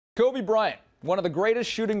Kobe Bryant, one of the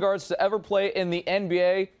greatest shooting guards to ever play in the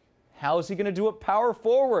NBA. How is he going to do it power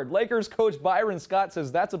forward? Lakers coach Byron Scott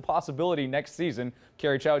says that's a possibility next season.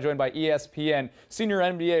 Kerry Chow joined by ESPN senior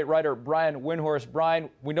NBA writer Brian Windhorst. Brian,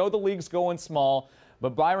 we know the league's going small,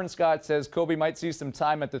 but Byron Scott says Kobe might see some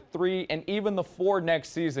time at the 3 and even the 4 next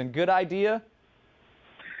season. Good idea?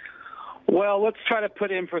 Well, let's try to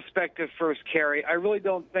put it in perspective first, Kerry. I really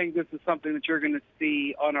don't think this is something that you're going to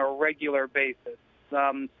see on a regular basis.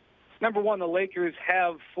 Number one, the Lakers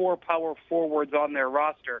have 4 power forwards on their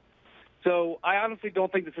roster. So I honestly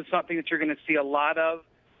don't think this is something that you're going to see a lot of.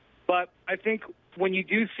 But I think when you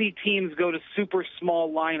do see teams go to super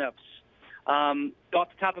small lineups, off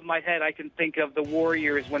the top of my head, I can think of the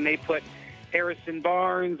Warriors when they put Harrison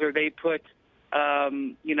Barnes or they put,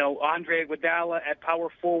 Andre Iguodala at power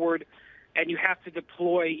forward, and you have to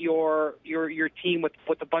deploy your team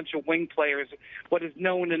with a bunch of wing players, what is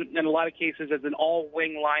known in a lot of cases as an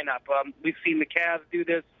all-wing lineup. We've seen the Cavs do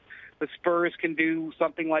this. The Spurs can do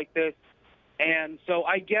something like this. And so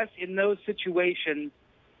I guess in those situations,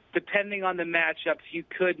 depending on the matchups, you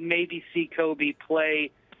could maybe see Kobe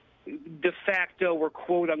play de facto or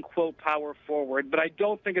quote-unquote power forward. But I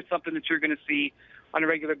don't think it's something that you're going to see on a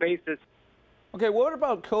regular basis. Okay, what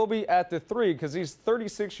about Kobe at the 3? Because he's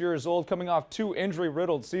 36 years old, coming off 2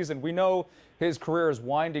 injury-riddled seasons. We know his career is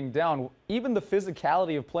winding down. Even the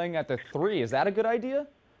physicality of playing at the 3, is that a good idea?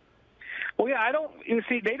 Well, yeah,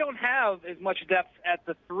 they don't have as much depth at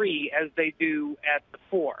the 3 as they do at the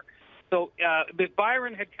 4. So if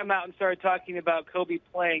Byron had come out and started talking about Kobe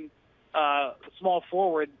playing small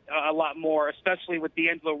forward a lot more, especially with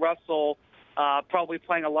D'Angelo Russell probably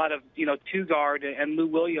playing a lot of, 2-guard and Lou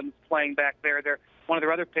Williams playing back there. They're one of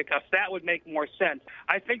their other pickups. That would make more sense.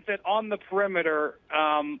 I think that on the perimeter,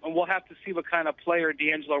 and we'll have to see what kind of player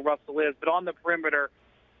D'Angelo Russell is, but on the perimeter,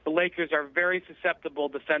 the Lakers are very susceptible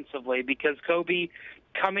defensively because Kobe,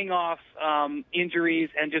 coming off injuries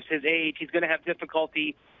and just his age, he's going to have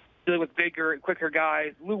difficulty dealing with bigger and quicker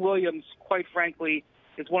guys. Lou Williams, quite frankly,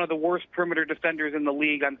 is one of the worst perimeter defenders in the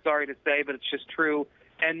league, I'm sorry to say, but it's just true.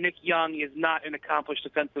 And Nick Young is not an accomplished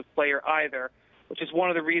defensive player either, which is one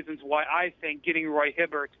of the reasons why I think getting Roy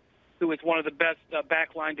Hibbert, who is one of the best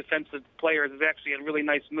backline defensive players, is actually a really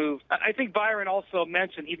nice move. I think Byron also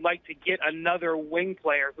mentioned he'd like to get another wing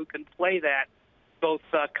player who can play that, both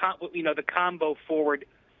the combo forward,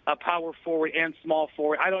 power forward, and small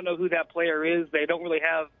forward. I don't know who that player is. They don't really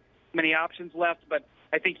have many options left, but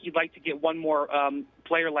I think he'd like to get one more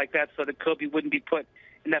player like that so that Kobe wouldn't be put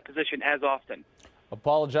in that position as often.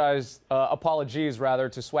 Apologies to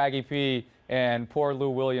Swaggy P and poor Lou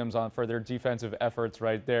Williams for their defensive efforts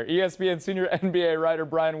right there. ESPN senior NBA writer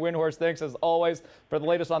Brian Windhorst, thanks as always. For the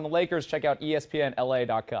latest on the Lakers, check out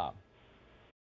ESPNLA.com.